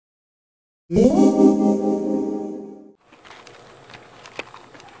What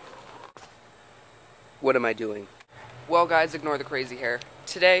am I doing? Well, guys, ignore the crazy hair.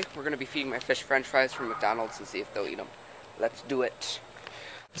 Today, we're going to be feeding my fish french fries from McDonald's and see if they'll eat them. Let's do it.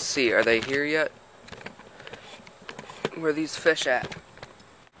 Let's see, are they here yet? Where are these fish at?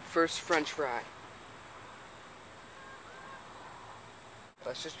 First french fry.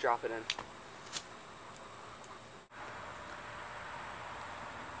 Let's just drop it in.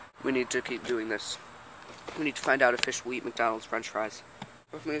 We need to keep doing this. We need to find out if fish will eat McDonald's french fries.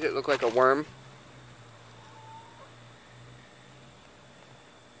 Let's make it look like a worm.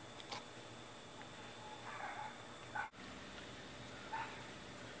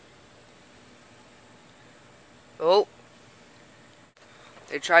 Oh!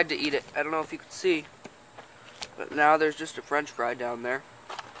 They tried to eat it. I don't know if you could see, but now there's just a french fry down there.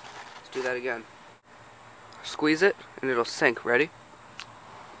 Let's do that again. Squeeze it, and it'll sink. Ready?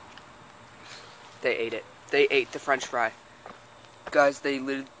 They ate it. They ate the french fry. Guys, they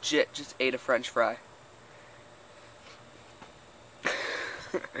legit just ate a french fry.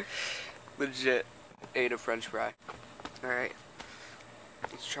 Legit ate a french fry. Alright.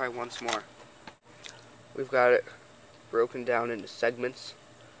 Let's try once more. We've got it broken down into segments.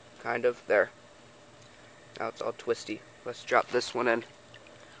 Kind of. There. Now it's all twisty. Let's drop this one in.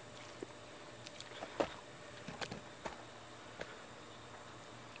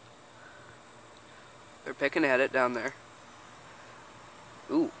 They're picking at it down there.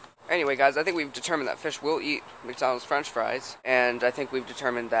 Ooh. Anyway, guys, I think we've determined that fish will eat McDonald's french fries, and I think we've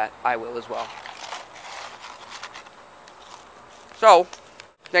determined that I will as well. So,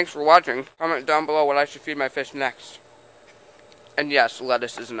 thanks for watching. Comment down below what I should feed my fish next. And yes,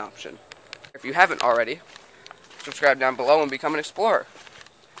 lettuce is an option. If you haven't already, subscribe down below and become an explorer.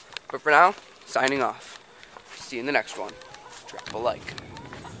 But for now, signing off. See you in the next one. Drop a like.